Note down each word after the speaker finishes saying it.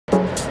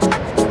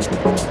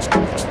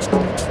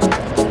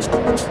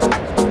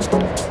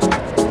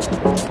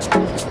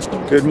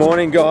Good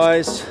morning,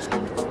 guys.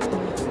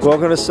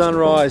 Welcome to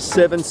sunrise,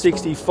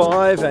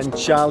 7:65 and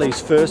Charlie's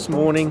first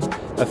morning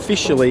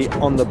officially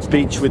on the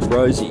beach with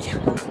Rosie.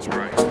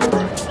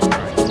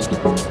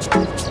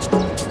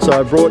 So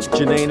I brought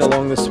Janine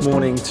along this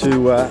morning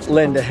to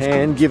lend a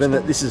hand, given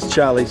that this is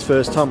Charlie's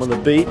first time on the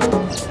beach.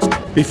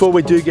 Before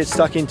we do get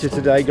stuck into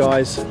today,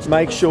 guys,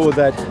 make sure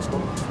that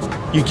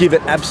you give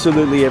it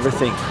absolutely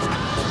everything.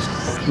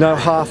 No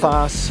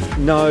half-ass,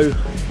 no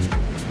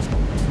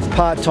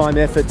part-time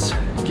efforts.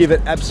 Give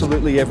it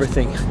absolutely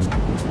everything.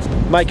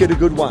 Make it a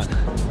good one.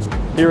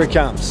 Here it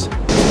comes.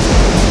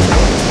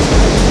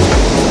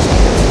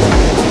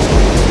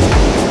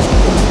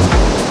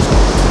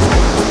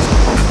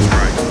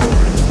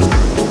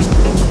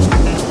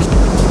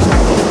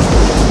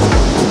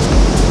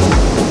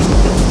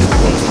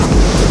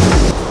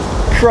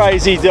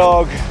 Crazy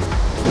dog.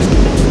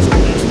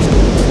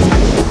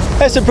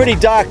 There's some pretty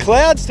dark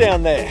clouds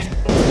down there.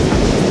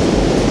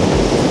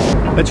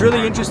 It's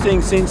really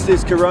interesting since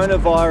this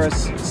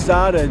coronavirus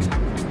started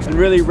and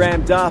really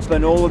ramped up,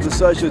 and all of the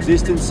social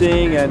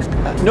distancing, and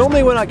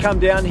normally when I come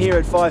down here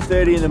at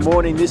 5:30 in the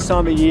morning this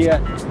time of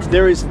year,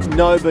 there is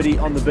nobody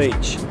on the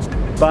beach.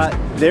 But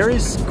there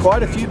is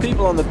quite a few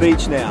people on the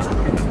beach now.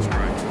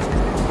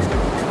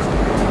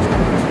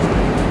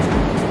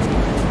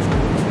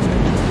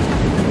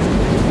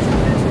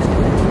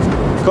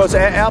 Of course,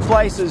 our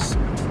place is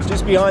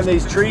just behind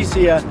these trees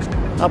here,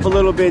 up a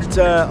little bit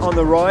on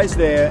the rise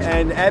there,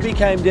 and Abby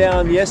came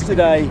down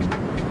yesterday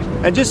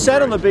and just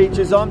sat on the beach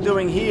as I'm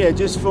doing here,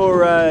 just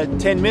for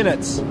 10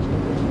 minutes.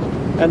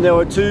 And there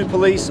were two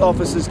police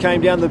officers came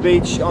down the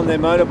beach on their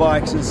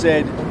motorbikes and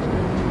said,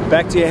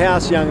 "Back to your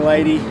house, young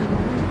lady.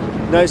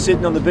 No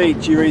sitting on the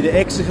beach. You're either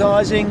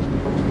exercising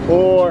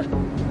or..."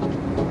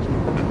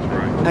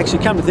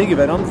 Actually, come to think of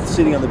it, I'm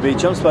sitting on the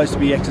beach. I'm supposed to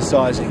be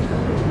exercising.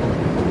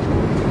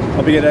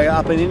 I'll be getting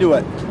up and into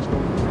it.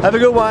 Have a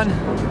good one.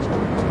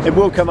 It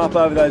will come up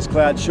over those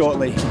clouds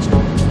shortly.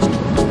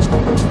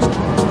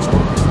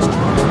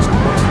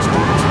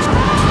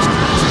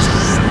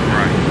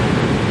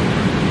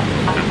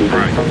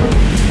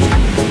 Right.